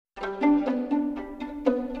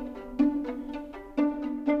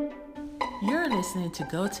listening to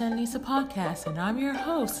Go 10 Lisa podcast, and I'm your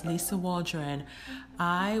host, Lisa Waldron.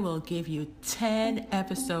 I will give you 10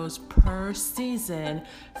 episodes per season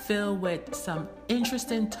filled with some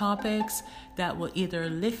interesting topics that will either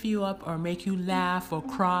lift you up or make you laugh or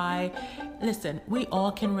cry. Listen, we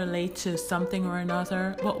all can relate to something or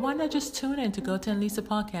another, but why not just tune in to Go 10 Lisa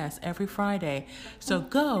podcast every Friday? So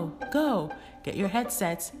go, get your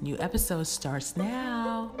headsets. New episode starts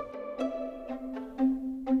now.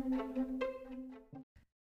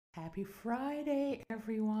 Happy Friday,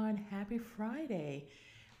 everyone. Happy Friday.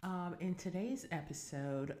 In today's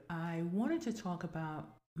episode, I wanted to talk about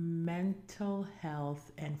mental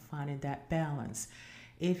health and finding that balance.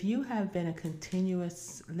 If you have been a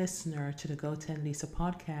continuous listener to the Go 10 Lisa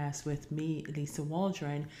podcast with me, Lisa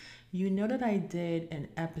Waldron, you know that I did an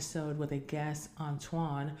episode with a guest,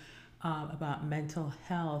 Antoine, about mental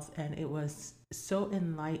health, and it was so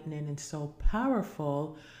enlightening and so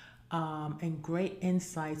powerful. And great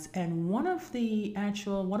insights, and one of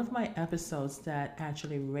my episodes that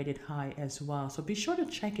actually rated high as well. So be sure to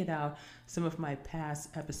check it out, some of my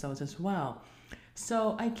past episodes as well.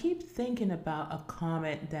 So I keep thinking about a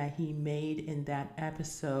comment that he made in that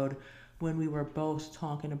episode when we were both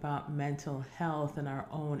talking about mental health and our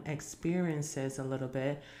own experiences a little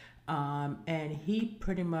bit. And he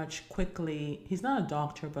pretty much he's not a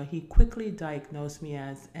doctor, but he quickly diagnosed me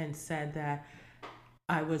and said that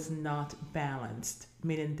I was not balanced,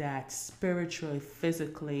 meaning that spiritually,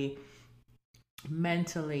 physically,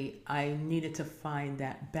 mentally, I needed to find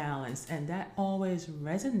that balance. And that always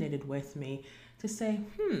resonated with me to say,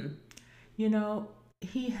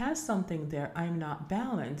 he has something there. I'm not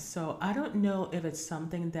balanced. So I don't know if it's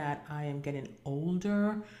something that I am getting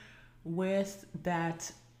older with,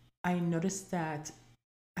 that I noticed that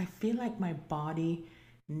I feel like my body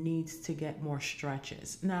needs to get more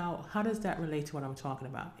stretches. Now, how does that relate to what I'm talking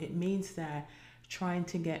about? It means that trying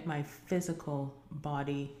to get my physical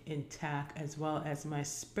body intact as well as my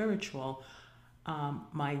spiritual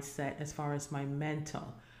mindset as far as my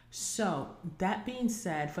mental. So that being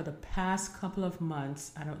said, for the past couple of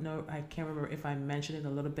months, I can't remember if I mentioned it a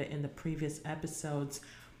little bit in the previous episodes,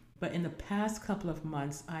 but in the past couple of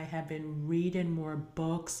months, I have been reading more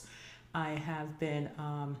books. I have been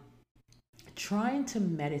trying to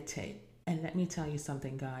meditate. And let me tell you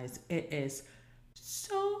something, guys, it is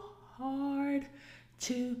so hard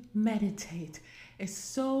to meditate. It's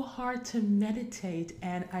so hard to meditate.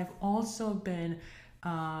 And I've also been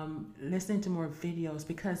listening to more videos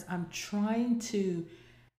because I'm trying to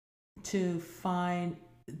find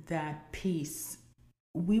that peace.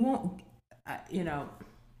 We won't,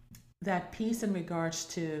 that peace in regards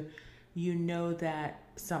to, that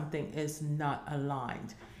something is not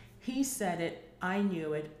aligned. He said it, I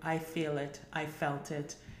knew it, I feel it, I felt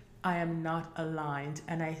it. I am not aligned,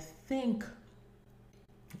 and I think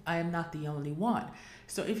I am not the only one.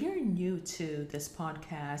 So if you're new to this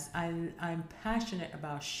podcast, I'm passionate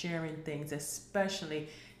about sharing things, especially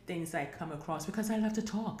things I come across, because I love to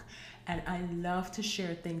talk and I love to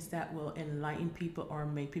share things that will enlighten people or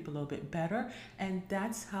make people a little bit better. And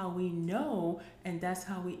that's how we know, and that's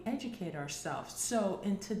how we educate ourselves. So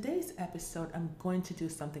in today's episode, I'm going to do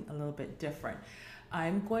something a little bit different.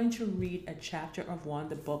 I'm going to read a chapter of one of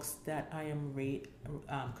the books that I am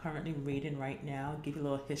currently reading right now, give you a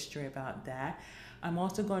little history about that. I'm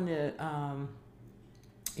also going to,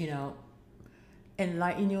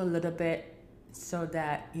 enlighten you a little bit, so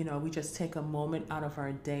that, we just take a moment out of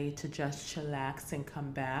our day to just chillax and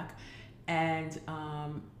come back and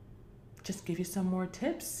just give you some more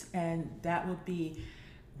tips. And that would be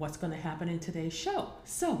what's going to happen in today's show.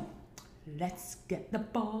 So let's get the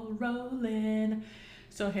ball rolling.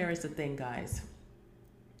 So here is the thing, guys.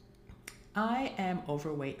 I am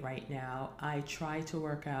overweight right now. I try to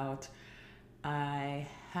work out. I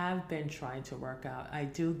have been trying to work out. I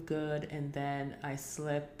do good and then I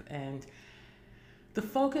slip, and the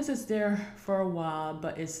focus is there for a while,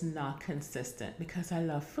 but it's not consistent because I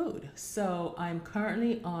love food. So I'm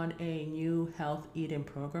currently on a new health eating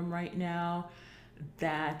program right now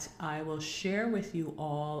that I will share with you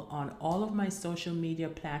all on all of my social media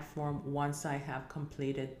platform once I have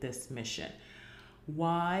completed this mission.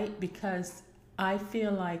 Why? Because I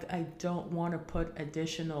feel like I don't want to put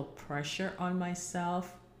additional pressure on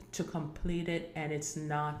myself to complete it, and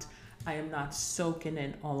I am not soaking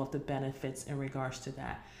in all of the benefits in regards to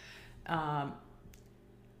that.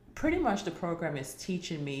 Pretty much the program is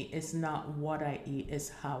teaching me it's not what I eat, it's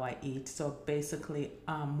how I eat. So basically,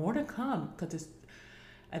 more to come, because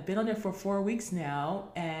I've been on it for 4 weeks now,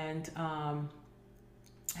 and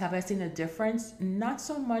Have I seen a difference? Not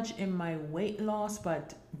so much in my weight loss,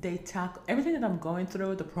 but they tackle everything that I'm going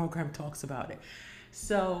through. The program talks about it.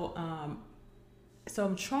 So, so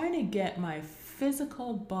I'm trying to get my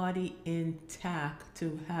physical body intact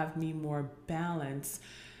to have me more balanced,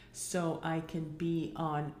 so I can be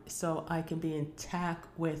intact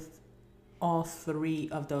with all three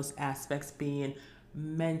of those aspects being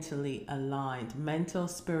mentally aligned, mental,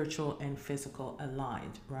 spiritual, and physical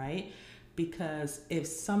aligned, right? Because if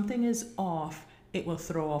something is off, it will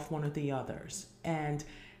throw off one of the others. And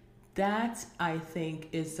that, I think,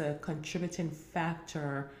 is a contributing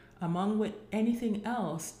factor among with anything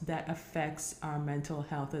else that affects our mental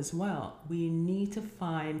health as well. We need to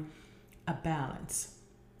find a balance.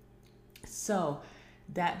 So,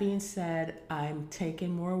 that being said, I'm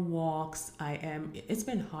taking more walks. It's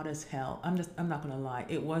been hot as hell. I'm not gonna lie.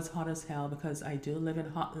 It was hot as hell because I do live in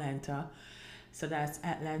Hotlanta. So that's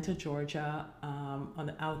Atlanta, Georgia, on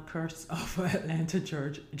the outskirts of Atlanta,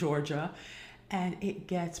 Georgia. And it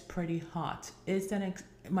gets pretty hot.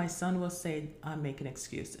 My son will say I'm making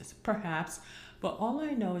excuses, perhaps, but all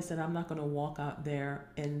I know is that I'm not going to walk out there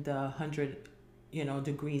in the 100,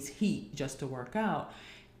 degrees heat just to work out.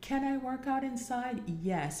 Can I work out inside?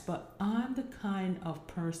 Yes, but I'm the kind of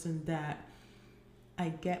person that I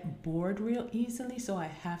get bored real easily, so I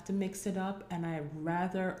have to mix it up, and I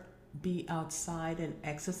rather be outside and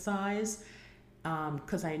exercise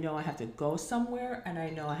because I know I have to go somewhere and I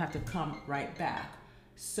know I have to come right back.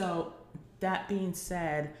 So, that being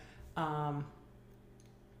said, um,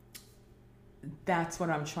 that's what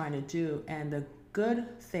I'm trying to do. And the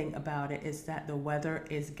good thing about it is that the weather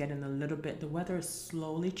is getting the weather is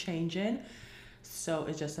slowly changing. So,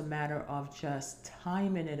 it's just a matter of just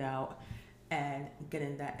timing it out and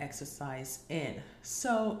getting that exercise in.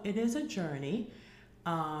 So, it is a journey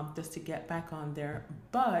just to get back on there.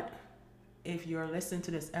 But if you're listening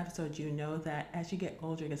to this episode, you know that as you get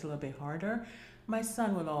older, it gets a little bit harder. My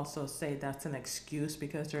son will also say that's an excuse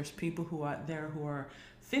because there's people who are there who are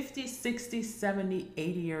 50, 60, 70,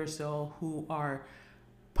 80 years old who are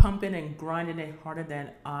pumping and grinding it harder than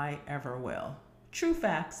I ever will. True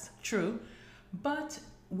facts, true. But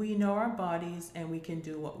we know our bodies and we can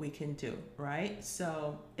do what we can do, right?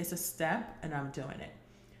 So it's a step and I'm doing it.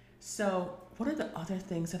 So, what are the other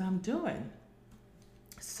things that I'm doing?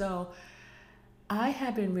 So, I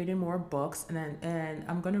have been reading more books, and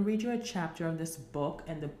I'm going to read you a chapter of this book.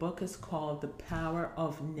 And the book is called The Power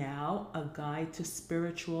of Now, A Guide to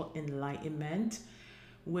Spiritual Enlightenment,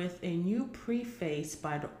 with a new preface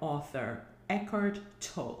by the author, Eckhart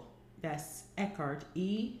Tolle. That's Eckhart,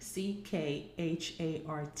 Eckhart.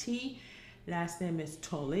 Last name is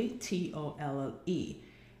Tolle, Tolle.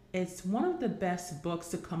 It's one of the best books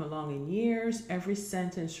to come along in years. Every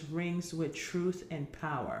sentence rings with truth and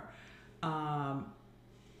power.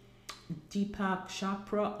 Deepak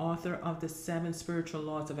Chopra, author of The Seven Spiritual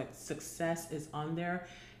Laws of Success, is on there.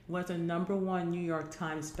 Was a #1 New York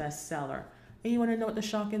Times bestseller. And you want to know what the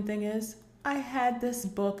shocking thing is? I had this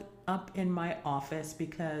book up in my office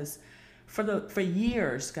because for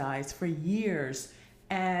years, guys, for years.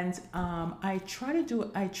 And I tried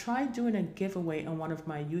doing a giveaway on one of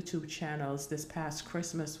my YouTube channels this past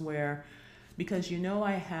Christmas because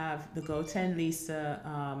I have the Goten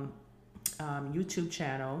Lisa YouTube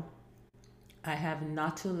channel. I have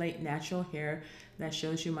Not Too Late Natural Hair that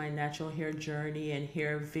shows you my natural hair journey and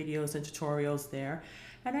hair videos and tutorials there.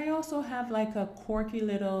 And I also have like a quirky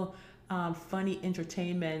little funny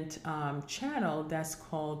entertainment channel that's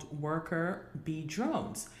called Worker Bee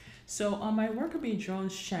Drones. So on my Worker Bee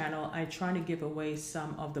Drones channel, I try to give away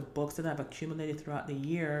some of the books that I've accumulated throughout the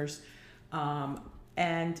years.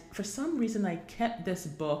 And for some reason, I kept this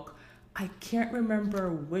book. I can't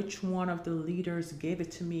remember which one of the leaders gave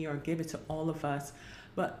it to me or gave it to all of us.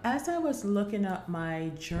 But as I was looking up my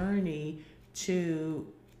journey to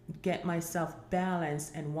get myself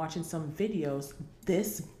balanced and watching some videos,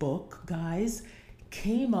 this book, guys,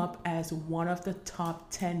 came up as one of the top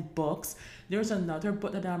 10 books. There's another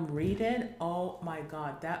book that I'm reading. Oh my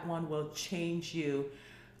God, that one will change you.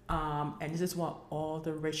 And this is what all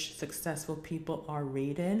the rich, successful people are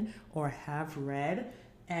reading or have read.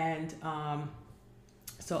 And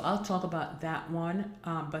so I'll talk about that one.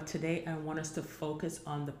 But today I want us to focus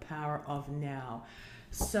on the power of now.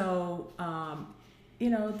 So, I'm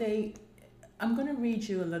going to read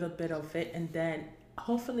you a little bit of it, and then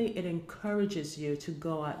hopefully it encourages you to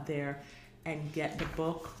go out there and get the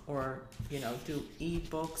book, or do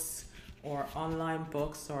ebooks or online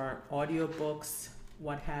books or audio books,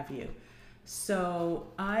 what have you. So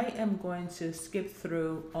I am going to skip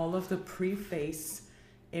through all of the preface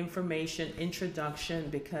information, introduction,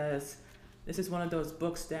 because This is one of those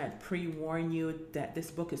books that pre-warn you that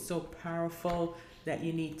this book is so powerful that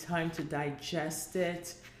you need time to digest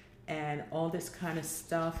it and all this kind of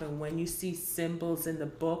stuff. And when you see symbols in the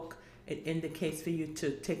book, it indicates for you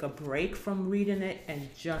to take a break from reading it and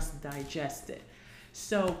just digest it.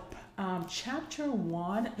 So, chapter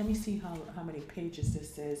one, let me see how many pages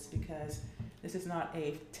this is, because this is not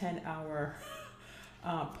a 10-hour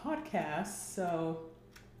podcast. So,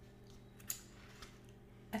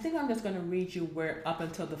 I think I'm just going to read you where up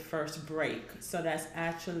until the first break. So, that's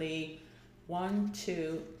actually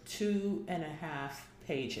 2.5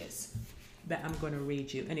 pages that I'm going to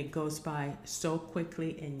read you. And it goes by so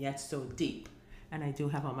quickly and yet so deep. And I do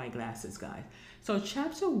have on my glasses, guys. So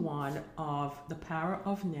chapter one of The Power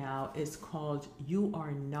of Now is called You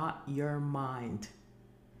Are Not Your Mind.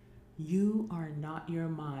 You are not your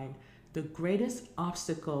mind. The greatest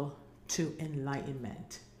obstacle to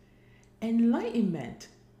enlightenment. Enlightenment,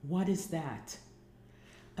 what is that?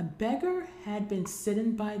 A beggar had been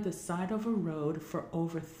sitting by the side of a road for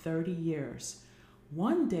over 30 years.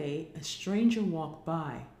 One day, a stranger walked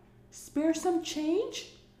by. "Spare some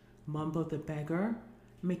change?" mumbled the beggar,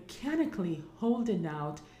 mechanically holding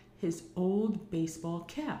out his old baseball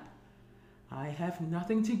cap. "I have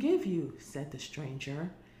nothing to give you," said the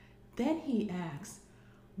stranger. Then he asked,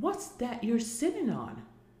 "What's that you're sitting on?"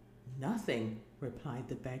 "Nothing," replied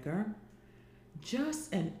the beggar.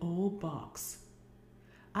 "Just an old box.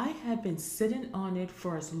 I have been sitting on it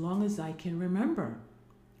for as long as I can remember."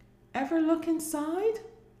 "Ever look inside?"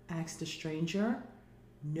 asked the stranger.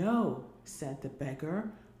 "No," said the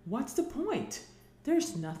beggar. "What's the point?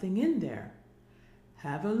 There's nothing in there."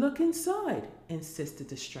 "Have a look inside," insisted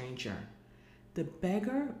the stranger. The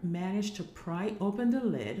beggar managed to pry open the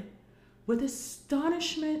lid. With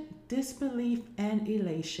astonishment, disbelief, and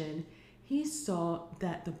elation, he saw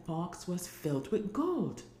that the box was filled with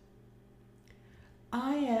gold.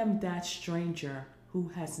 "I am that stranger who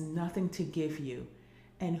has nothing to give you,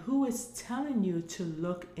 and who is telling you to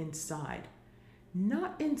look inside.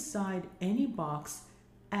 Not inside any box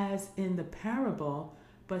as in the parable,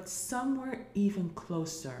 but somewhere even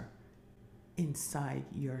closer, inside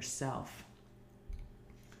yourself."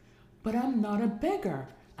 "But I'm not a beggar,"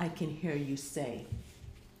 I can hear you say.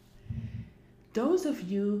 Those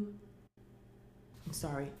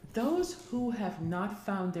who have not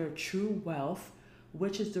found their true wealth,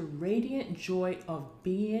 which is the radiant joy of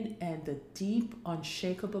being and the deep,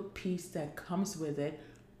 unshakable peace that comes with it,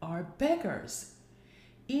 are beggars,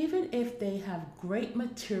 even if they have great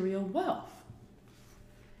material wealth.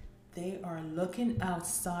 They are looking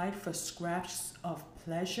outside for scraps of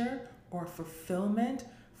pleasure or fulfillment,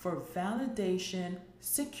 for validation,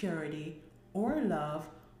 security, or love,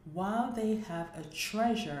 while they have a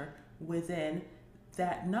treasure within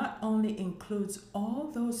that not only includes all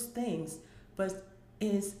those things, but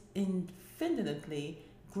is infinitely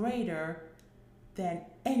greater than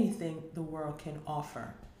anything the world can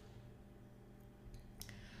offer.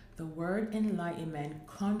 The word enlightenment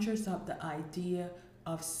conjures up the idea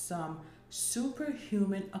of some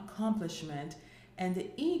superhuman accomplishment, and the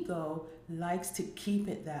ego likes to keep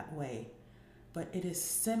it that way. But it is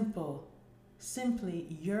simply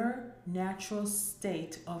your natural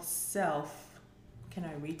state of self. Can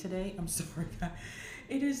I read today? I'm sorry.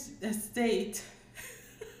 It is a state,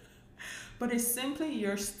 but it's simply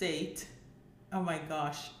your state. Oh my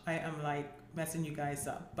gosh, I am like messing you guys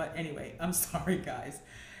up. But anyway, I'm sorry, guys,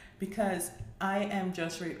 because I'm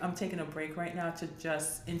taking a break right now to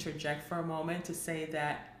just interject for a moment to say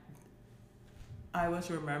that I was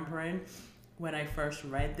remembering when I first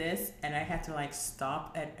read this, and I had to like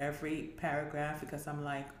stop at every paragraph because I'm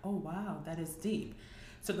like, oh wow, that is deep.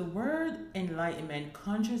 So the word enlightenment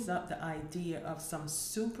conjures up the idea of some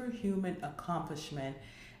superhuman accomplishment,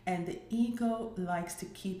 and the ego likes to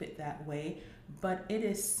keep it that way, but it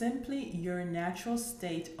is simply your natural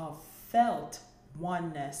state of felt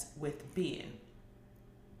oneness with being.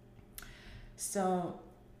 So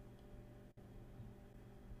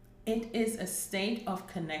it is a state of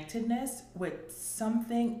connectedness with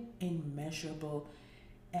something immeasurable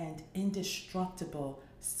and indestructible,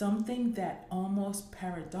 something that almost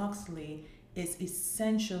paradoxically is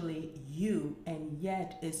essentially you and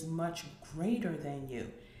yet is much greater than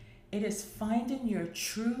you. It is finding your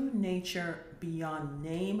true nature beyond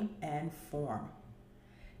name and form.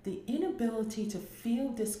 The inability to feel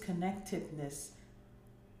disconnectedness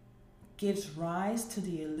gives rise to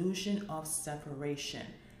the illusion of separation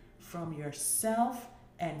from yourself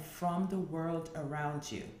and from the world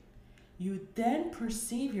around you. You then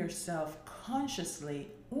perceive yourself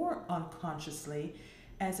consciously or unconsciously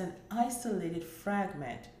as an isolated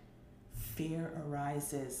fragment. Fear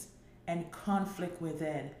arises, and conflict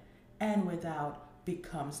within and without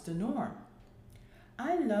becomes the norm.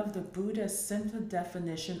 I love the Buddha's simple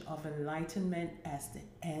definition of enlightenment as the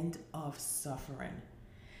end of suffering.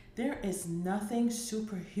 There is nothing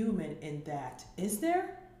superhuman in that, is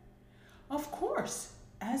there? Of course,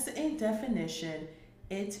 as a definition,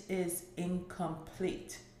 it is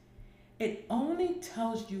incomplete. It only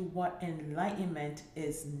tells you what enlightenment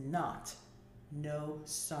is not: no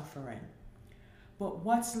suffering. But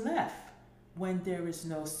what's left when there is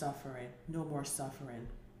no suffering, no more suffering?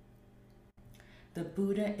 The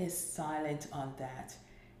Buddha is silent on that,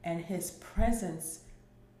 and his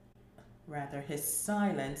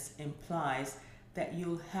silence implies that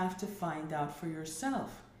you'll have to find out for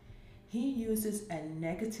yourself. He uses a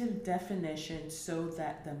negative definition so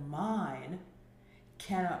that the mind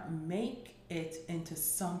cannot make it into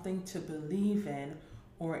something to believe in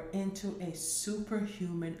or into a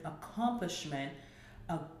superhuman accomplishment,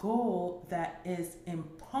 a goal that is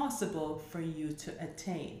impossible for you to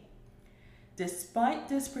attain. Despite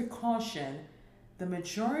this precaution, the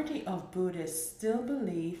majority of Buddhists still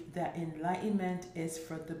believe that enlightenment is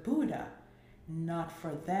for the Buddha, not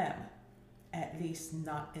for them, at least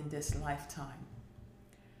not in this lifetime.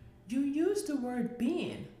 You use the word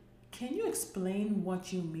being. Can you explain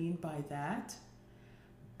what you mean by that?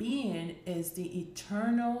 Being is the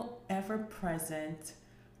eternal, ever-present,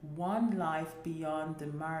 one life beyond the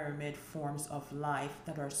myriad forms of life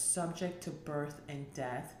that are subject to birth and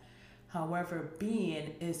death. However,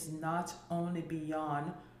 being is not only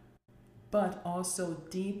beyond, but also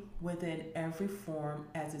deep within every form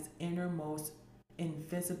as its innermost,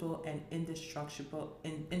 invisible, and indestructible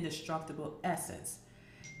essence.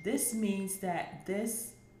 This means that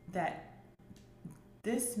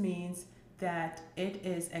it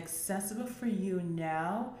is accessible for you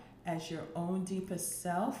now as your own deepest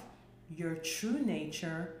self, your true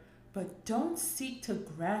nature, but don't seek to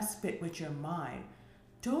grasp it with your mind.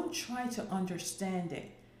 Don't try to understand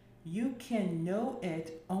it. You can know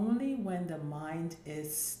it only when the mind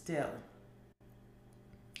is still.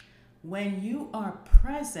 When you are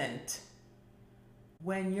present,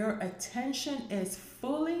 when your attention is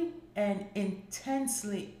fully and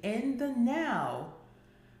intensely in the now,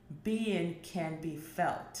 being can be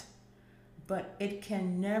felt, but it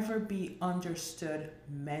can never be understood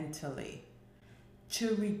mentally.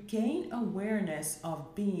 To regain awareness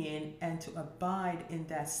of being and to abide in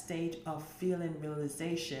that state of feeling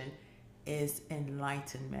realization is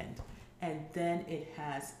enlightenment. And then it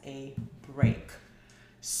has a break.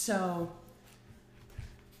 So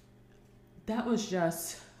that was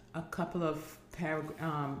just a couple of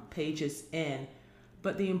pages in.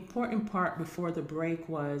 But the important part before the break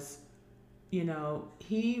was,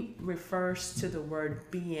 he refers to the word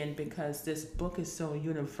being because this book is so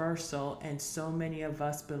universal and so many of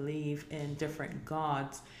us believe in different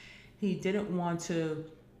gods. He didn't want to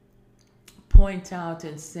point out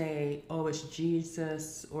and say, oh, it's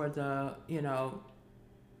Jesus or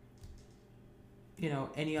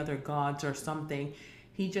any other gods or something.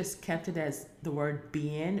 He just kept it as the word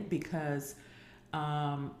being because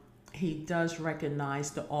he does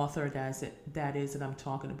recognize, the author that I'm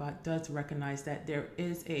talking about does recognize that there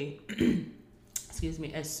is a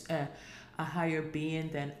a higher being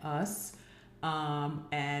than us,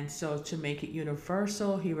 and so to make it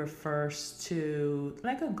universal, he refers to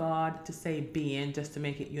like a god to say being just to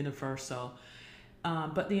make it universal.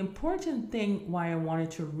 But the important thing why I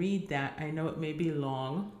wanted to read that, I know it may be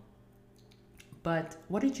long, but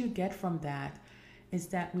what did you get from that is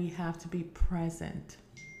that we have to be present.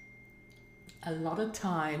 A lot of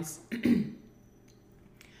times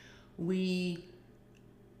we,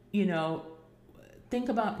 think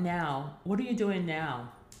about now. What are you doing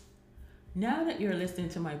now? Now that you're listening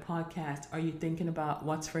to my podcast, are you thinking about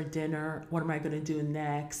what's for dinner? What am I going to do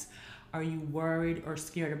next? Are you worried or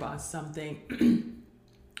scared about something?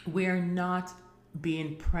 We're not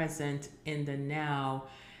being present in the now.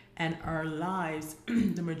 And our lives,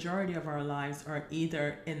 the majority of our lives are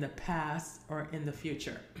either in the past or in the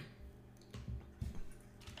future.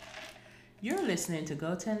 You're listening to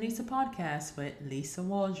Go 10 Lisa podcast with Lisa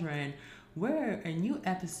Waldron, where a new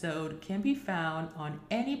episode can be found on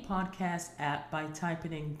any podcast app by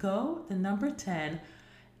typing in Go, the number 10,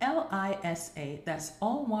 Lisa, that's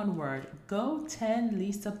all one word, Go 10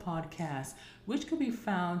 Lisa podcast, which can be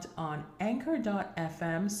found on Anchor.fm,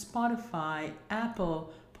 Spotify,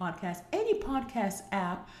 Apple Podcasts, any podcast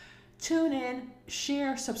app. Tune in,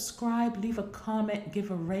 share, subscribe, leave a comment, give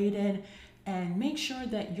a rating, and make sure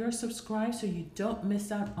that you're subscribed so you don't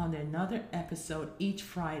miss out on another episode each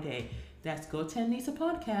Friday. That's Go 10 Lisa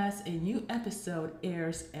podcast. A new episode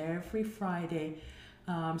airs every Friday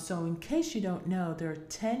So, in case you don't know, there are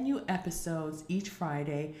 10 new episodes each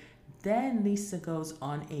Friday. Then Lisa goes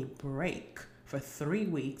on a break for 3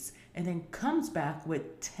 weeks and then comes back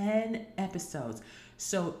with 10 episodes.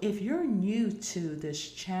 So, if you're new to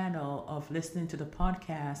this channel of listening to the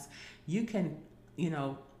podcast, you can, you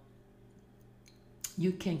know,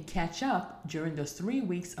 you can catch up during those 3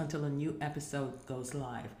 weeks until a new episode goes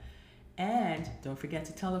live. And don't forget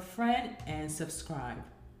to tell a friend and subscribe.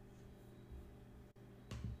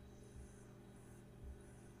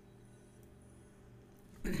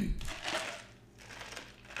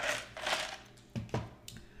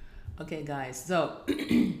 Okay, guys.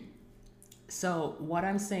 So what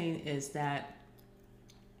I'm saying is that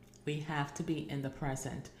we have to be in the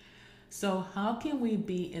present. So how can we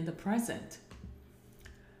be in the present?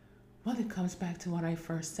 Well, it comes back to what I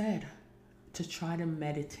first said, to try to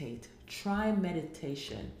meditate. Try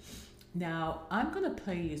meditation. Now, I'm going to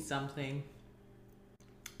play you something.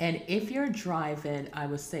 And if you're driving, I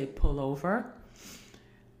would say pull over,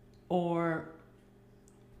 or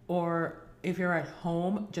or if you're at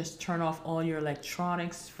home, just turn off all your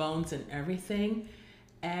electronics, phones and everything.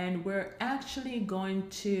 And we're actually going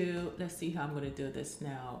to, let's see how I'm going to do this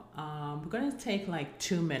now. We're going to take like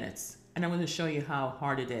 2 minutes, and I'm going to show you how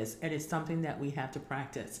hard it is. And it's something that we have to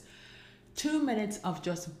practice. 2 minutes of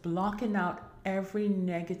just blocking out every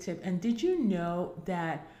negative. And did you know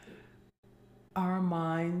that our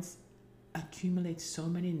minds accumulate so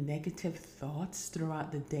many negative thoughts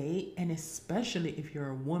throughout the day? And especially if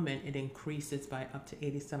you're a woman, it increases by up to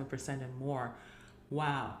 87% and more.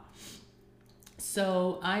 Wow.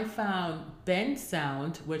 So I found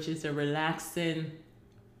Bensound, which is a relaxing,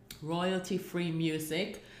 royalty-free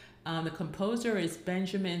music. The composer is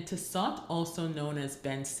Benjamin Tissot, also known as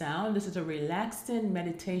Bensound. This is a relaxing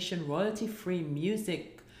meditation, royalty-free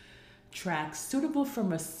music track suitable for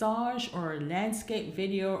massage or landscape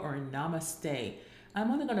video or namaste.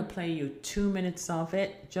 I'm only going to play you 2 minutes of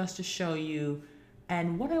it just to show you.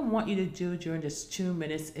 And what I want you to do during this 2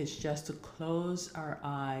 minutes is just to close our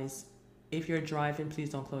eyes. If you're driving, please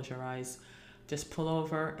don't close your eyes. Just pull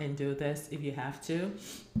over and do this if you have to.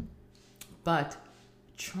 But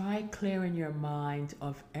try clearing your mind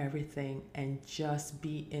of everything and just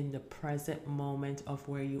be in the present moment of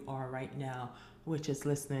where you are right now, which is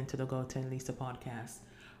listening to the Go 10 Lisa podcast.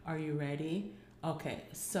 Are you ready? Okay,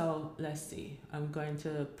 so let's see. I'm going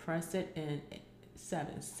to press it in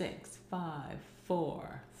 7, 6, 5,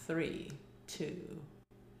 4, 3, 2,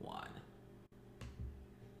 1.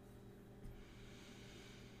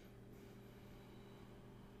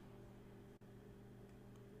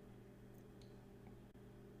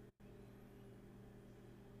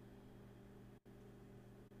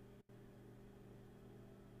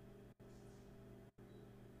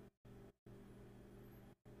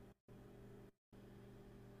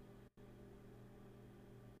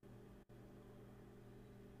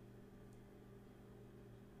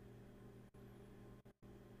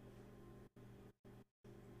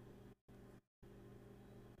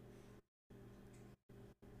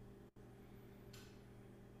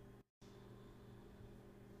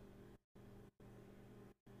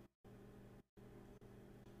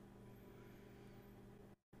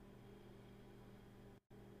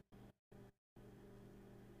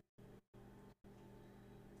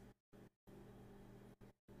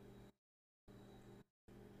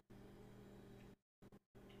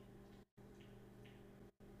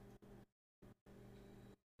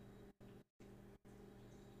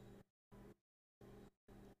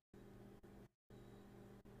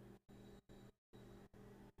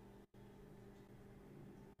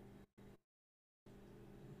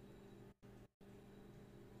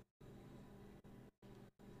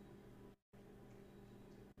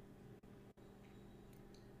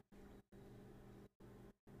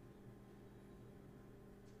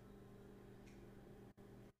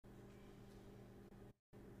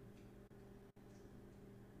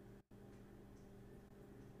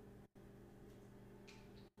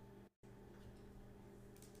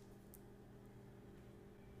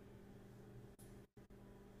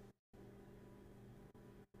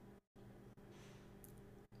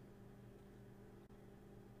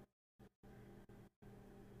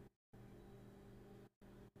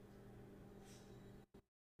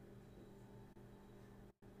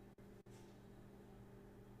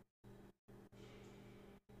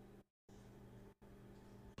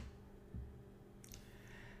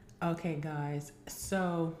 Okay, guys,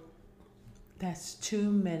 so that's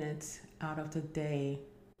 2 minutes out of the day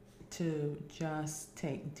to just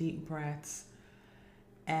take deep breaths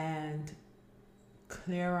and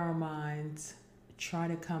clear our minds, try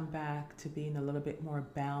to come back to being a little bit more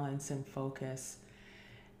balanced and focused.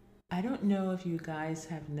 I don't know if you guys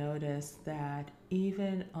have noticed that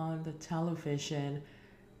even on the television,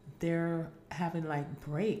 they're having like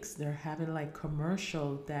breaks, they're having like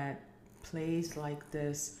commercial that plays like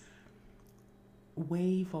this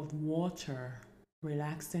wave of water,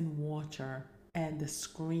 relaxing water, and the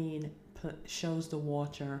screen shows the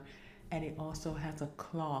water, and it also has a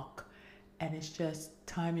clock, and it's just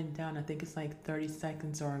timing down. I think it's like 30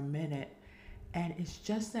 seconds or a minute. And it's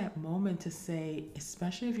just that moment to say,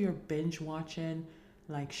 especially if you're binge watching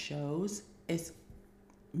like shows, it's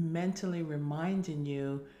mentally reminding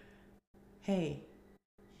you, hey,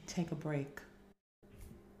 take a break.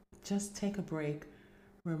 Just take a break.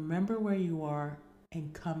 Remember where you are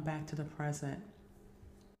and come back to the present.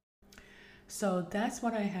 So that's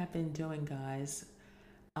what I have been doing, guys.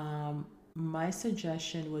 My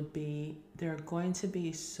suggestion would be there are going to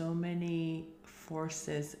be so many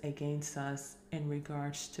forces against us in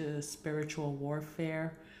regards to spiritual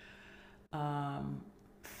warfare, um,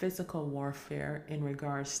 physical warfare in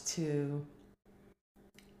regards to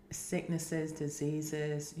sicknesses,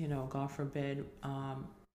 diseases, God forbid,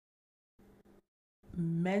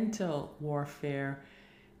 mental warfare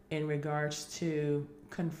in regards to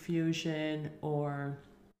confusion or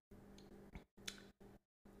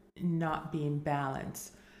not being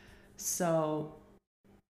balanced. So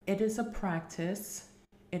it is a practice,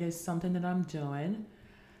 it is something that I'm doing.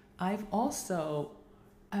 I've also,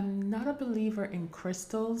 I'm not a believer in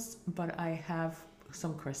crystals, but I have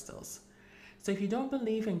some crystals. So if you don't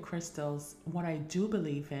believe in crystals, what I do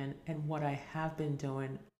believe in and what I have been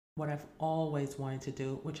doing, what I've always wanted to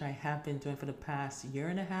do, which I have been doing for the past year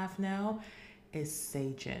and a half now, is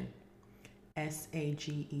saging.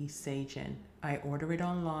 SAGE, Sagen. I order it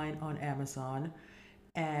online on Amazon,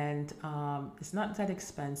 and it's not that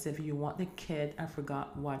expensive. You want the kit, I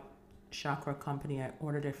forgot what chakra company I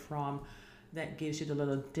ordered it from, that gives you the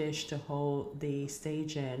little dish to hold the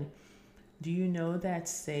sage in. Do you know that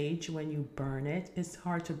sage, when you burn it, it's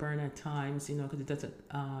hard to burn at times, because it doesn't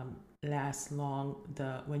last long.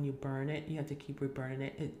 When you burn it, you have to keep reburning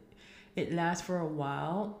it. It lasts for a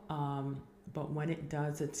while, but when it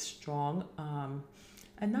does, it's strong.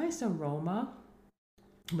 A nice aroma.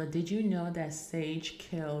 But did you know that sage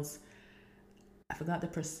kills, I forgot the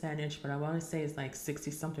percentage, but I want to say it's like 60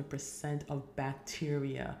 something percent of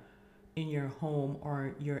bacteria in your home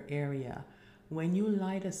or your area. When you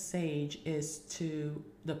light a sage,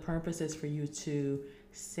 the purpose is for you to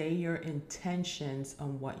say your intentions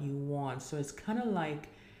on what you want. So it's kind of like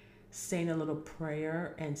saying a little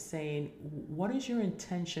prayer and saying, what is your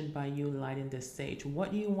intention by you lighting this sage?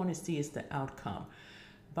 What do you want to see is the outcome?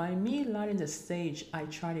 By me lighting the sage, I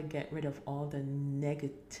try to get rid of all the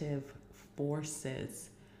negative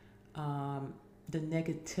forces, the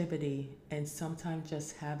negativity, and sometimes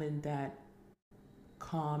just having that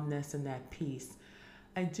calmness and that peace.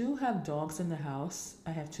 I do have dogs in the house.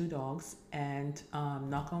 I have two dogs, and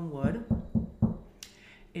knock on wood,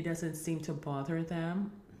 it doesn't seem to bother them.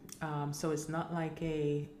 So it's not like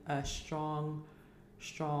a strong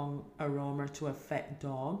aroma to affect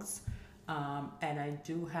dogs. And I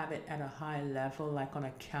do have it at a high level, like on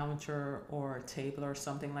a counter or a table or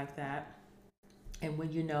something like that. And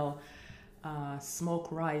when smoke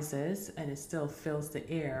rises and it still fills the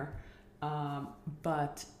air,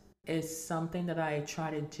 but it's something that I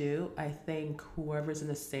try to do. I think whoever's in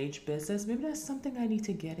the sage business, maybe that's something I need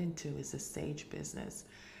to get into, is the sage business.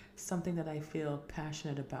 Something that I feel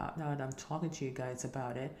passionate about now that I'm talking to you guys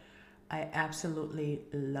about it. I absolutely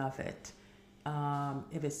love it.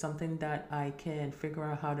 If it's something that I can figure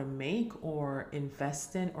out how to make or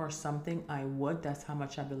invest in or something, I would. That's how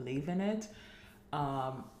much I believe in it.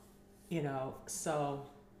 Um, so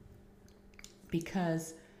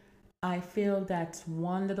because I feel that's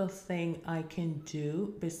one little thing I can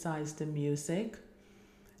do besides the music,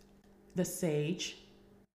 the sage.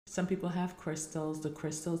 Some people have crystals. The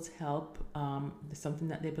crystals help. It's something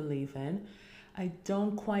that they believe in. I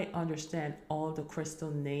don't quite understand all the crystal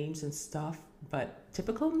names and stuff, but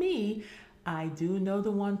typical me, I do know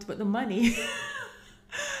the ones with the money,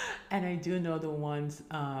 and I do know the ones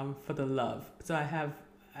for the love. So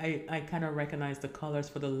I kind of recognize the colors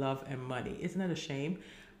for the love and money. Isn't that a shame?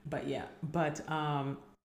 But yeah, but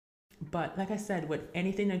like I said, with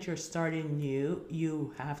anything that you're starting new,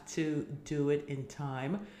 you have to do it in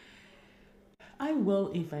time. I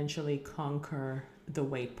will eventually conquer the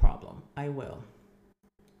weight problem. I will.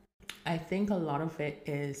 I think a lot of it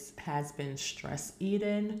has been stress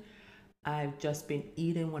eating. I've just been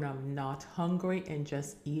eating when I'm not hungry and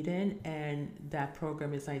just eating, and that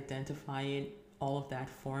program is identifying all of that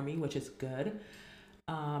for me, which is good.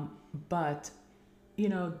 But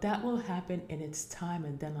that will happen in its time,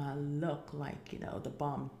 and then I look like, the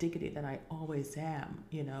bomb diggity that I always am,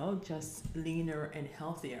 just leaner and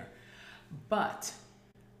healthier. But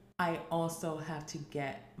I also have to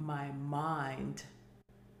get my mind,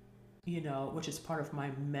 which is part of my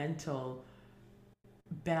mental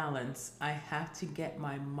balance. I have to get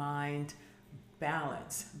my mind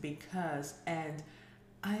balanced because, and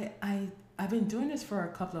I've been doing this for a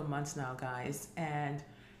couple of months now, guys, and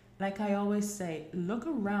like I always say, look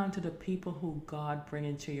around to the people who God bring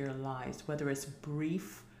into your lives, whether it's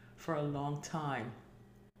brief for a long time.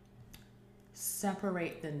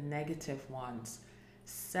 Separate the negative ones.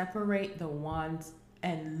 Separate the ones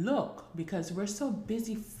and look, because we're so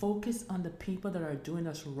busy focused on the people that are doing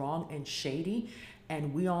us wrong and shady,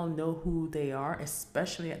 and we all know who they are,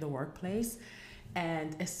 especially at the workplace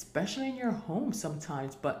and especially in your home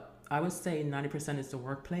sometimes. But I would say 90% is the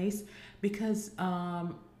workplace because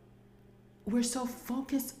we're so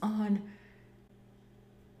focused on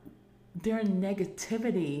their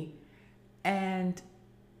negativity. And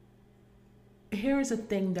here is a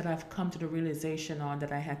thing that I've come to the realization on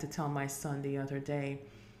that I had to tell my son the other day.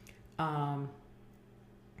 Um,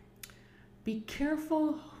 be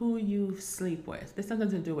careful who you sleep with. This has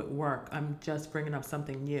nothing to do with work. I'm just bringing up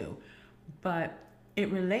something new. But it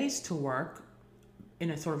relates to work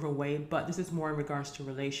in a sort of a way, but this is more in regards to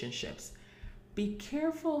relationships. Be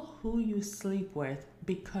careful who you sleep with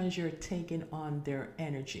because you're taking on their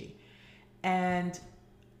energy. And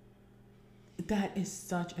that is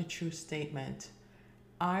such a true statement.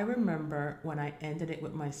 I remember when I ended it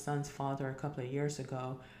with my son's father a couple of years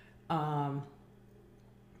ago. Um,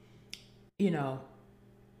 you know,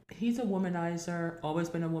 he's a womanizer, always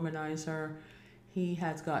been a womanizer. He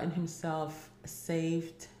has gotten himself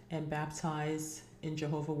saved and baptized in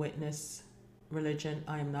Jehovah Witness religion.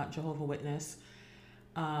 I am not Jehovah Witness,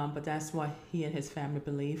 but that's what he and his family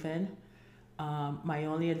believe in. My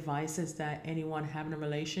only advice is that anyone having a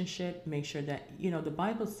relationship, make sure that, the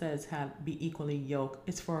Bible says be equally yoked.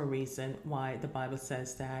 It's for a reason why the Bible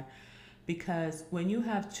says that. Because when you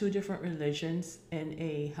have two different religions in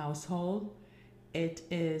a household,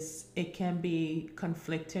 it can be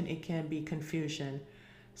conflicting, it can be confusion.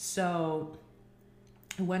 So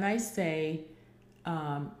when I say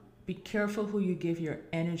be careful who you give your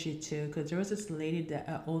energy to, because there was this lady, that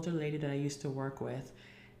an older lady that I used to work with,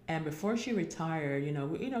 and before she retired,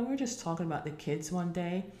 we were just talking about the kids one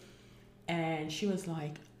day, and she was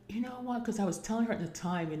like, you know what? Because I was telling her at the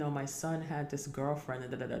time, my son had this girlfriend,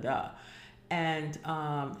 and da da da da,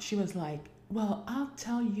 and she was like, well, I'll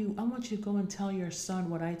tell you. I want you to go and tell your son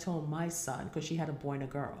what I told my son, because she had a boy and a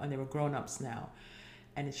girl, and they were grown ups now,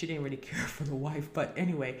 and she didn't really care for the wife. But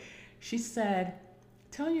anyway, she said,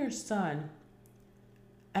 tell your son,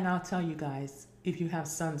 and I'll tell you guys if you have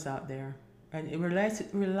sons out there, and it relates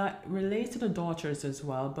to the daughters as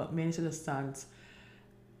well, but mainly to the sons.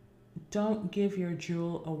 Don't give your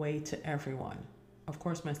jewel away to everyone. Of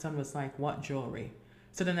course, my son was like, what jewelry?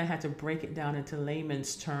 So then I had to break it down into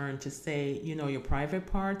layman's term to say, your private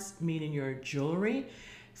parts, meaning your jewelry.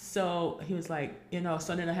 So he was like,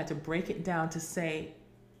 so then I had to break it down to say,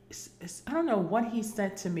 I don't know what he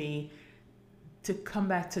said to me, to come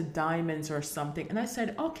back to diamonds or something. And I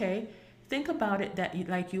said, okay, think about it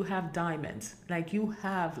that you have diamonds, like you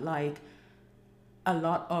have like a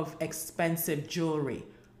lot of expensive jewelry.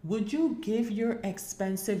 Would you give your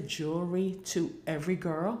expensive jewelry to every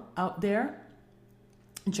girl out there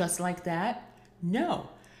just like that? No.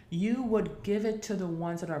 You would give it to the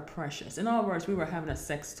ones that are precious. In other words, we were having a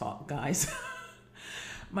sex talk, guys.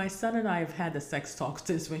 My son and I have had the sex talk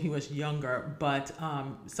since when he was younger, but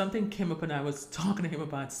something came up and I was talking to him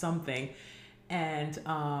about something. And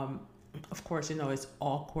of course, it's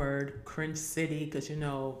awkward, cringe city, because,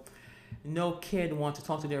 no kid wants to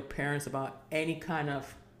talk to their parents about any kind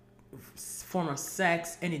of form of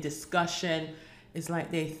sex, any discussion. It's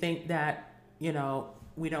like they think that,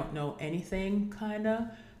 we don't know anything, kind of.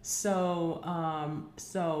 So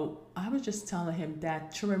I was just telling him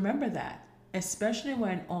that to remember that, especially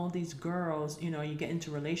when all these girls, you get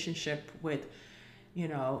into relationship with,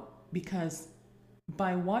 because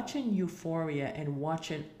by watching Euphoria and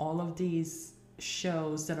watching all of these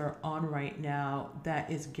shows that are on right now that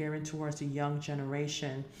is gearing towards the young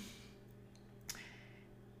generation,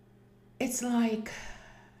 it's like,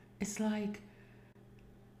 as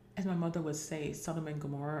my mother would say, Sodom and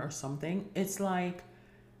Gomorrah or something. It's like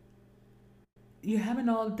you're having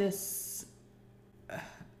all this,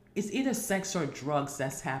 it's either sex or drugs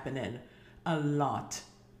that's happening a lot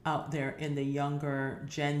out there in the younger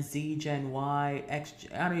Gen Z, Gen Y, I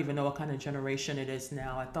don't even know what kind of generation it is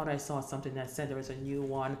now. I thought I saw something that said there was a new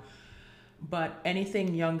one, But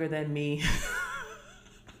anything younger than me,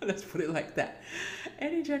 let's put it like that.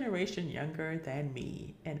 Any generation younger than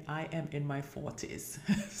me, and I am in my 40s.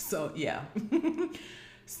 So, yeah.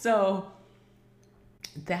 So,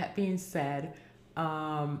 that being said,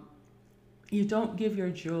 um, you don't give your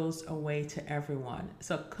jewels away to everyone.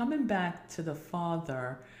 So, coming back to the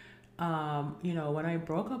father, when I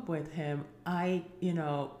broke up with him, I,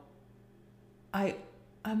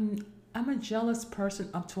 I'm, I'm a jealous person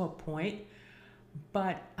up to a point,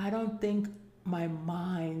 but I don't think my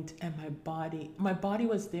mind and my body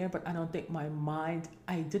was there, but I don't think my mind,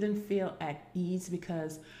 I didn't feel at ease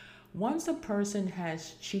because once a person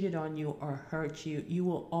has cheated on you or hurt you, you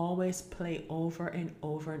will always play over and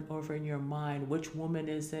over and over in your mind. Which woman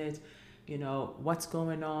is it? What's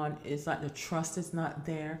going on? It's like the trust is not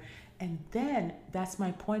there. And then that's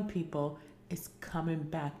my point, people. It's coming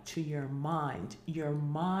back to your mind. Your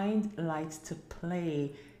mind likes to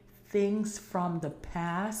play things from the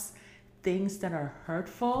past, things that are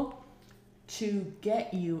hurtful, to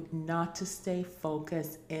get you not to stay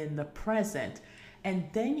focused in the present. And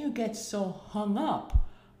then you get so hung up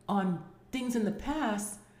on things in the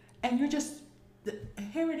past, and you're just,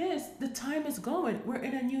 here it is, the time is going, we're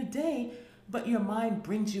in a new day, but your mind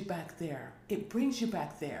brings you back there. It brings you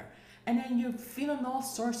back there. And then you're feeling all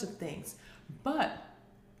sorts of things. But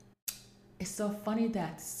it's so funny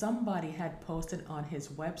that somebody had posted on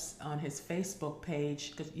on his Facebook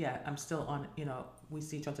page, because yeah, I'm still on, we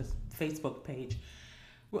see each other's Facebook page.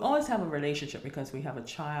 We always have a relationship because we have a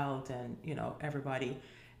child and, everybody.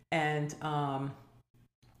 And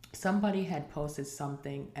somebody had posted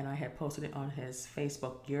something, and I had posted it on his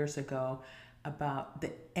Facebook years ago, about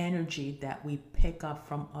the energy that we pick up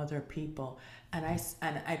from other people. And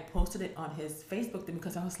I posted it on his Facebook thing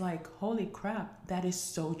because I was like, holy crap, that is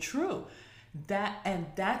so true. That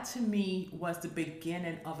to me was the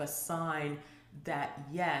beginning of a sign that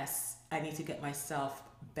yes, I need to get myself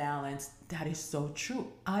balanced. That is so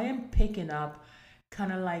true. I am picking up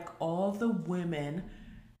kind of like all the women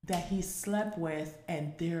that he slept with,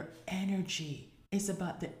 and their energy. It's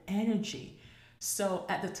about the energy. So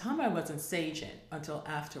at the time I wasn't saging until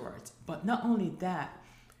afterwards. But not only that,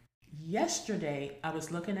 yesterday I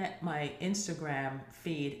was looking at my Instagram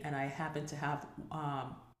feed, and I happened to have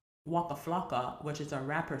Waka Flocka, which is a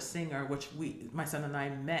rapper singer, which my son and I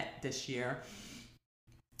met this year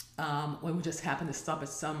when we just happened to stop at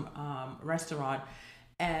some restaurant.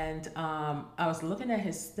 And I was looking at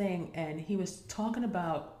his thing, and he was talking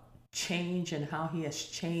about change and how he has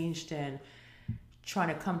changed and trying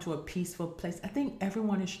to come to a peaceful place. I think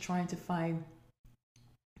everyone is trying to find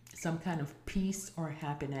some kind of peace or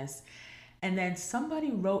happiness. And then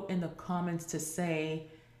somebody wrote in the comments to say,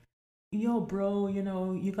 yo, bro,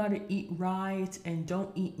 you got to eat right and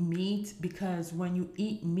don't eat meat, because when you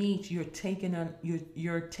eat meat, you're taking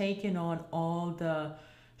on all the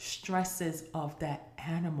stresses of that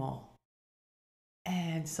animal.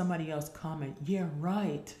 And somebody else comment, yeah,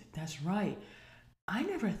 right, that's right. I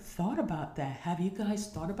never thought about that. Have you guys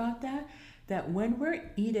thought about that? That when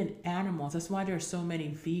we're eating animals, that's why there's so many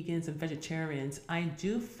vegans and vegetarians. I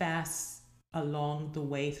do fast along the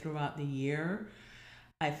way throughout the year.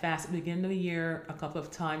 I fast at the beginning of the year, a couple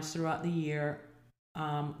of times throughout the year,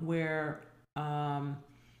 where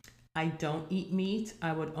I don't eat meat.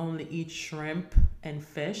 I would only eat shrimp and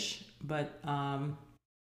fish. But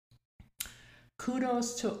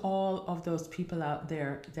kudos to all of those people out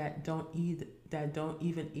there that don't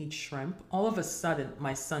even eat shrimp. All of a sudden,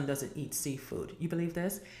 my son doesn't eat seafood. You believe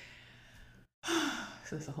this?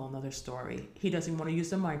 So that's a whole nother story. He doesn't want to use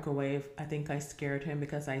the microwave. I think I scared him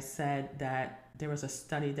because I said that there was a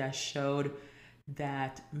study that showed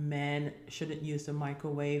that men shouldn't use the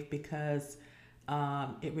microwave because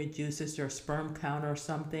it reduces their sperm count or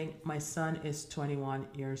something. My son is 21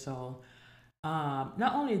 years old.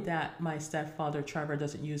 Not only that, my stepfather Trevor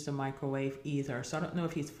doesn't use the microwave either. So I don't know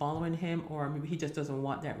if he's following him or maybe he just doesn't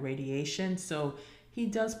want that radiation. So he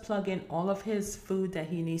does plug in all of his food that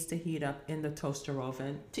he needs to heat up in the toaster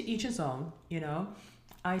oven. To each his own.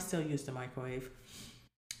 I still use the microwave,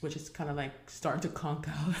 which is kind of like starting to conk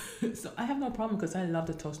out. So I have no problem because I love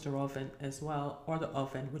the toaster oven as well, or the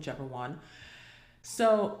oven, whichever one.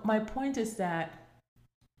 So my point is that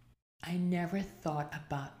I never thought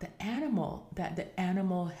about the animal, that the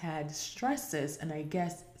animal had stresses. And I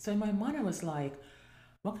guess, so in my mind, I was like,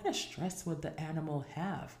 what kind of stress would the animal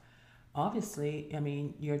have? Obviously, I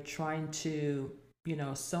mean, you're trying to,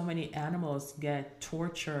 so many animals get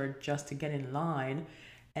tortured just to get in line.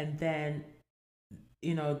 And then,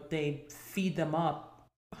 they feed them up,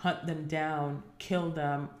 hunt them down, kill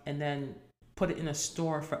them, and then put it in a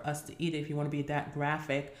store for us to eat if you want to be that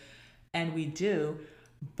graphic. and we do.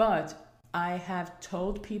 But I have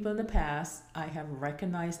told people in the past, I have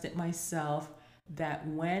recognized it myself, that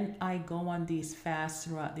when I go on these fasts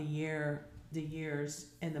throughout the years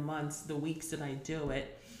and the months, the weeks that I do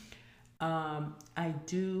it, I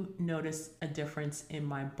do notice a difference in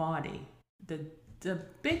my body. The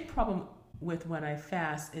big problem with when I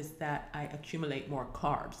fast is that I accumulate more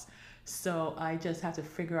carbs. So I just have to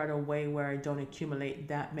figure out a way where I don't accumulate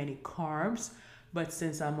that many carbs. But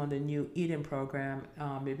since I'm on the new eating program,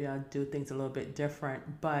 maybe I'll do things a little bit different.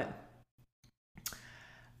 But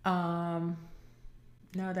um,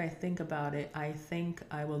 now that I think about it, I think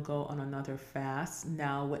I will go on another fast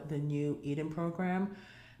now with the new eating program,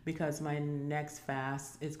 because my next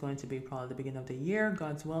fast is going to be probably the beginning of the year,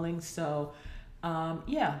 God's willing. So,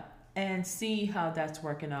 yeah, and see how that's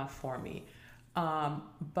working out for me.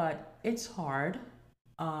 But it's hard.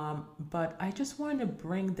 But I just wanted to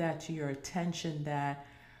bring that to your attention, that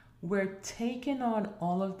we're taking on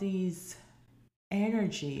all of these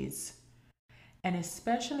energies, and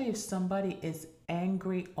especially if somebody is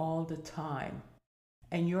angry all the time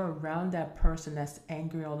and you're around that person that's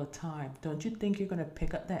angry all the time, don't you think you're going to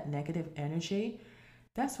pick up that negative energy?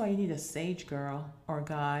 That's why you need a sage girl or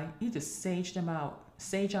guy. You need to sage them out,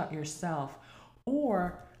 sage out yourself.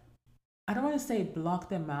 Or I don't want to say block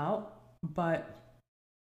them out, but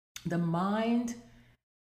the mind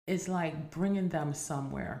is like bringing them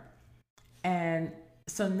somewhere. And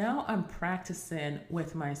so now I'm practicing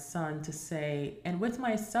with my son to say, and with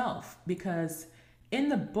myself, because in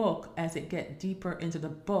the book, as it get deeper into the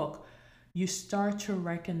book, you start to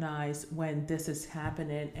recognize when this is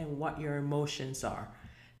happening and what your emotions are.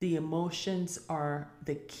 The emotions are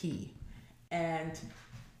the key. And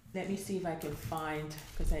let me see if I can find,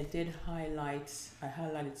 because I did highlight, I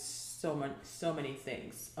highlighted so many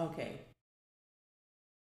things.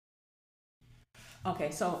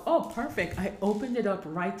 Okay, so, oh, perfect. I opened it up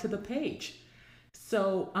right to the page.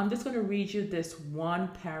 So I'm just going to read you this one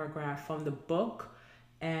paragraph from the book.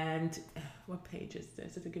 And what page is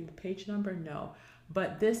this? Did it give a page number? No.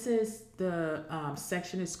 But this is the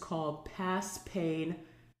section is called Past Pain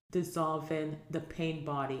Dissolving the Pain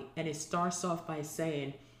Body. And it starts off by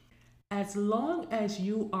saying, as long as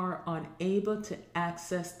you are unable to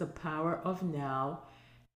access the power of now,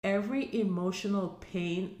 every emotional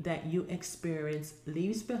pain that you experience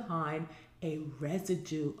leaves behind a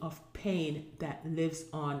residue of pain that lives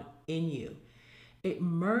on in you. It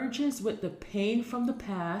merges with the pain from the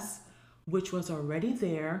past, which was already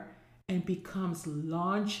there, and becomes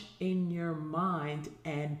lodged in your mind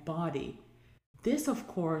and body. This, of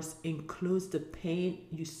course, includes the pain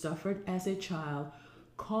you suffered as a child,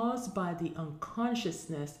 caused by the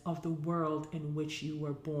unconsciousness of the world in which you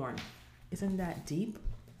were born. Isn't that deep?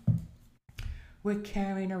 We're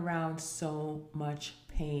carrying around so much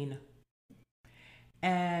pain,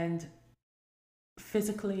 and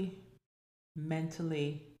physically,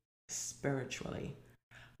 mentally, spiritually.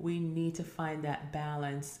 We need to find that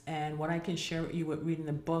balance. And what I can share with you with reading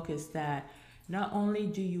the book is that not only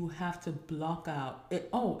do you have to block out it,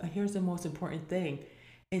 oh, here's the most important thing.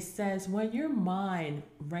 It says when your mind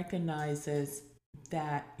recognizes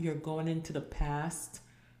that you're going into the past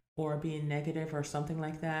or being negative or something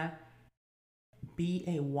like that, be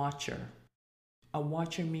a watcher. A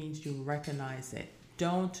watcher means you recognize it.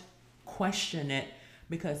 Don't question it,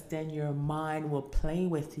 because then your mind will play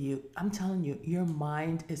with you. I'm telling you, your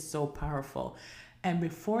mind is so powerful. And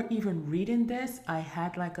before even reading this, I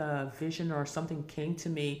had like a vision or something came to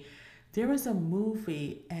me. There was a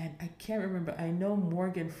movie, and I can't remember. I know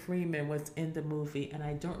Morgan Freeman was in the movie, and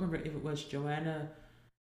I don't remember if it was Joanna,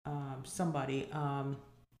 somebody.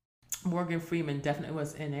 Morgan Freeman definitely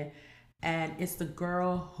was in it. And it's the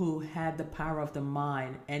girl who had the power of the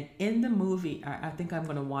mind. And in the movie, I think I'm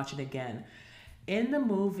going to watch it again. In the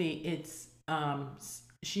movie, it's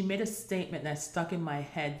she made a statement that stuck in my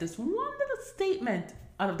head. This one little statement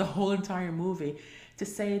out of the whole entire movie, to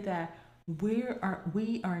say that we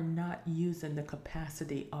are not using the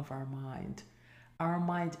capacity of our mind. Our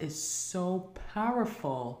mind is so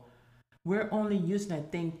powerful. We're only using, I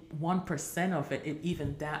think, 1% of it, if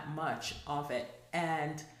even that much of it.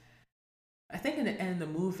 And I think in the end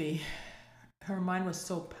of the movie, her mind was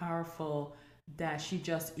so powerful that she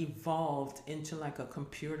just evolved into like a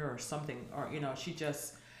computer or something, or she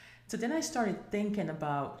just. So then I started thinking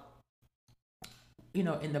about,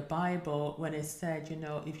 in the Bible, when it said,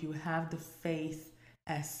 if you have the faith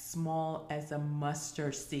as small as a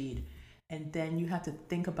mustard seed, and then you have to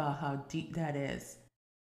think about how deep that is.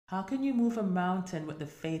 How can you move a mountain with the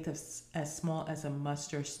faith of as small as a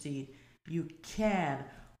mustard seed? You can,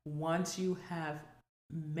 once you have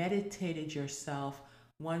meditated yourself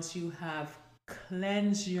once you have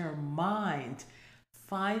cleansed your mind,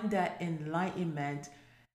 find that enlightenment,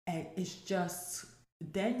 and it's just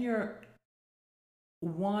then you're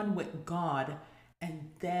one with God, and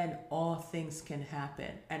then all things can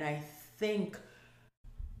happen. And I think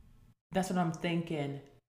that's what I'm thinking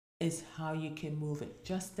is how you can move it.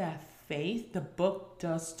 Just that faith. The book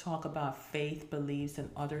does talk about faith, beliefs, and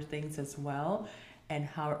other things as well, and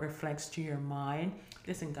how it reflects to your mind.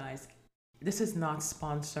 Listen, guys, this is not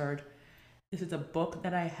sponsored. This is a book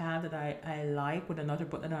that I have that I like with another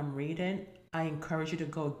book that I'm reading. I encourage you to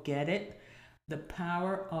go get it. The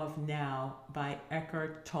Power of Now by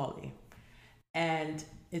Eckhart Tolle. And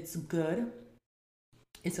it's good.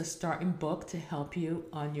 It's a starting book to help you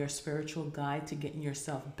on your spiritual guide to getting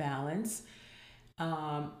yourself balanced.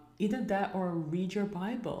 Either that or read your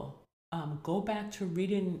Bible. Go back to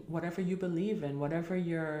reading whatever you believe in, whatever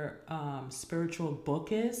your spiritual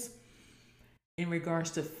book is. In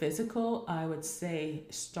regards to physical, I would say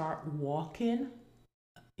start walking,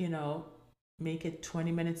 make it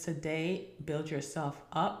 20 minutes a day, build yourself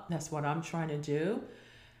up. That's what I'm trying to do.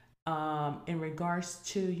 In regards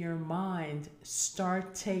to your mind,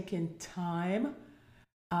 start taking time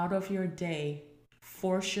out of your day.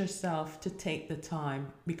 Force yourself to take the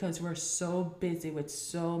time, because we're so busy with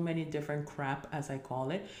so many different crap, as I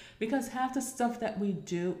call it, because half the stuff that we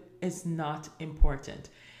do is not important.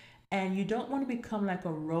 And you don't want to become like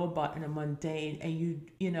a robot and a mundane, and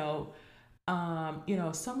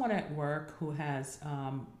someone at work who has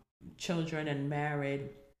children and married,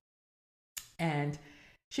 and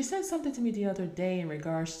she said something to me the other day in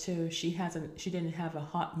regards to she didn't have a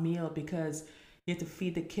hot meal because you have to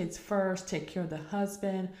feed the kids first, take care of the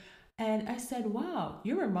husband. And I said, wow,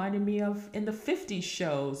 you reminded me of in the 50s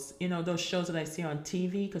shows, those shows that I see on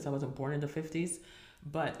TV, because I wasn't born in the 50s.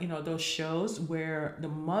 But, those shows where the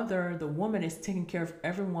woman is taking care of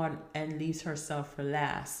everyone and leaves herself for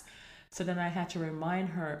last. So then I had to remind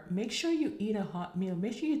her, make sure you eat a hot meal.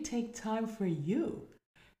 Make sure you take time for you,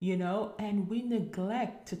 and we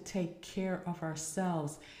neglect to take care of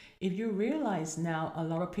ourselves. If you realize now, a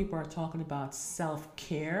lot of people are talking about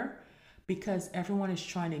self-care because everyone is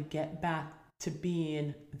trying to get back to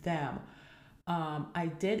being them.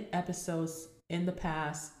 I did episodes in the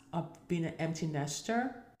past of being an empty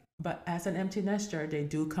nester, but as an empty nester, they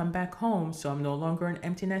do come back home. So I'm no longer an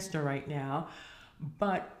empty nester right now,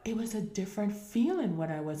 but it was a different feeling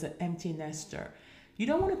when I was an empty nester. You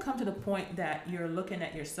don't want to come to the point that you're looking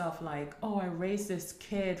at yourself like, oh, I raised this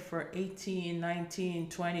kid for 18, 19,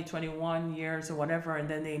 20, 21 years or whatever, and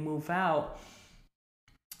then they move out.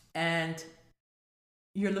 And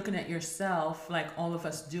you're looking at yourself like all of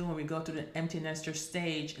us do when we go through the empty nester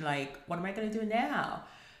stage, like, what am I going to do now?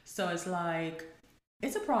 So it's like,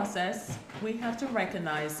 it's a process. We have to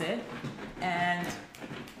recognize it. And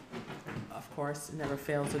of course, it never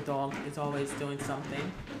fails. The dog is always doing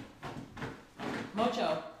something.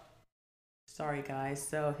 Mojo. Sorry, guys.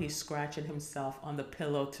 So he's scratching himself on the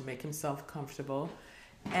pillow to make himself comfortable.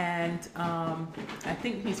 And I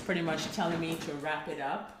think he's pretty much telling me to wrap it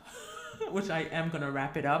up, which I am going to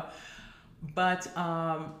wrap it up. But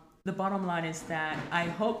the bottom line is that I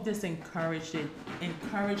hope this encouraged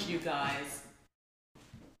you guys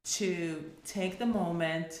to take the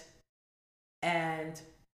moment and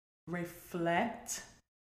reflect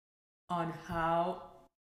on how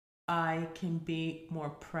I can be more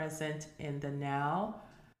present in the now.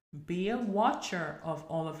 Be a watcher of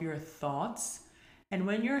all of your thoughts. And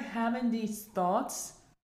when you're having these thoughts,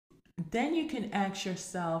 then you can ask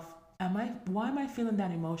yourself, why am I feeling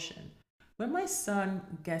that emotion? When my son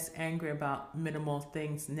gets angry about minimal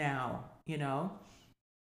things now,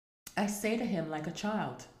 I say to him like a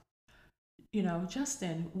child,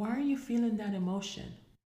 Justin, why are you feeling that emotion?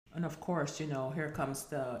 And of course, here comes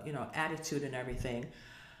the, attitude and everything.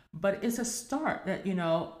 But it's a start that,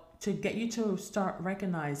 to get you to start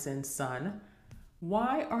recognizing, son,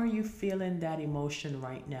 why are you feeling that emotion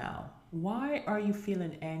right now? Why are you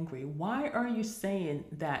feeling angry? Why are you saying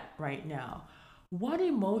that right now? What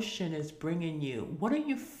emotion is bringing you? What are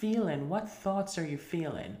you feeling? What thoughts are you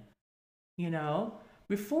feeling?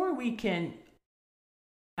 Before we can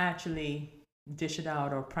actually dish it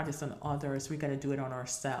out or practice on others, we got to do it on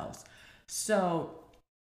ourselves. So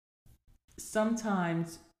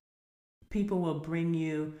sometimes people will bring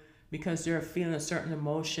you, because they're feeling a certain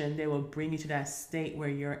emotion, they will bring you to that state where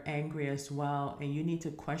you're angry as well. And you need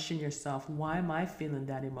to question yourself, why am I feeling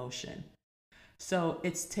that emotion? So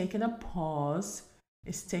it's taking a pause.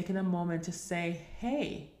 It's taking a moment to say,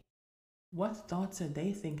 hey, what thoughts are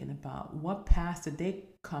they thinking about? What past did they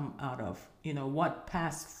come out of? What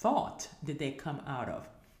past thought did they come out of?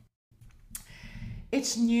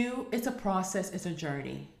 It's new, it's a process, it's a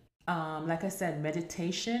journey. Like I said,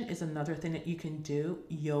 meditation is another thing that you can do,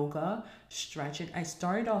 yoga, stretching. I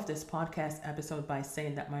started off this podcast episode by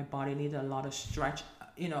saying that my body needed a lot of stretch.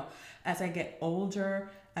 You know, as I get older,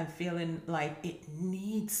 I'm feeling like it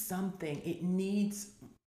needs something. It needs,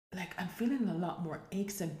 like, I'm feeling a lot more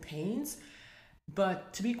aches and pains.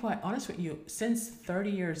 But to be quite honest with you, since 30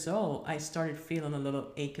 years old, I started feeling a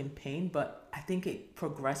little ache and pain, but I think it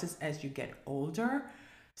progresses as you get older.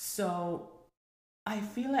 So I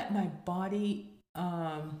feel like my body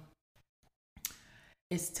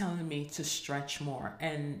is telling me to stretch more.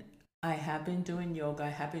 And I have been doing yoga, I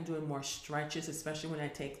have been doing more stretches, especially when I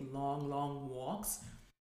take long, long walks.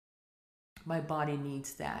 My body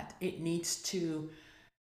needs that. It needs to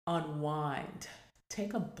unwind.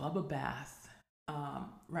 Take a bubble bath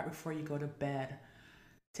right before you go to bed.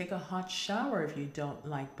 Take a hot shower if you don't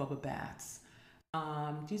like bubble baths.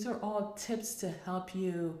 These are all tips to help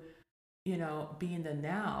you, be in the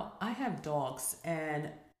now. I have dogs, and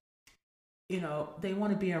they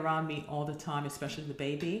want to be around me all the time, especially the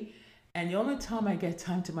baby. And the only time I get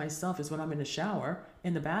time to myself is when I'm in the shower,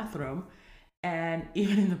 in the bathroom. And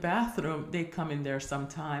even in the bathroom, they come in there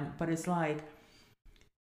sometime. But it's like,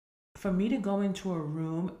 for me to go into a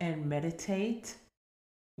room and meditate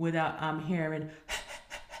without I'm hearing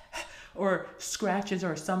or scratches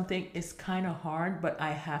or something is kind of hard, but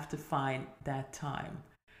I have to find that time.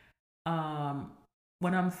 Um,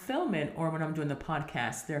 when I'm filming or when I'm doing the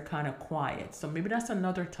podcast, they're kind of quiet. So maybe that's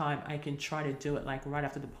another time I can try to do it, like right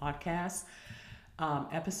after the podcast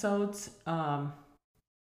episodes.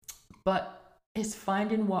 But it's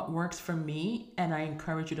finding what works for me, and I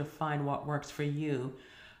encourage you to find what works for you.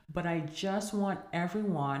 But I just want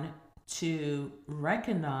everyone to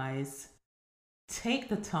recognize, take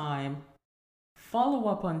the time, follow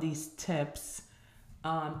up on these tips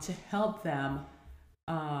to help them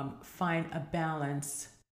find a balance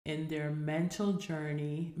in their mental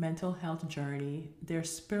journey, mental health journey, their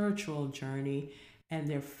spiritual journey, and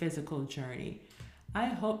their physical journey. I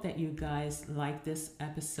hope that you guys like this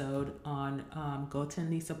episode on Go to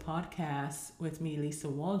Lisa podcast with me, Lisa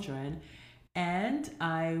Waldron. And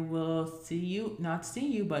I will see you, not see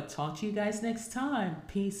you, but talk to you guys next time.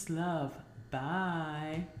 Peace, love.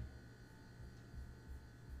 Bye.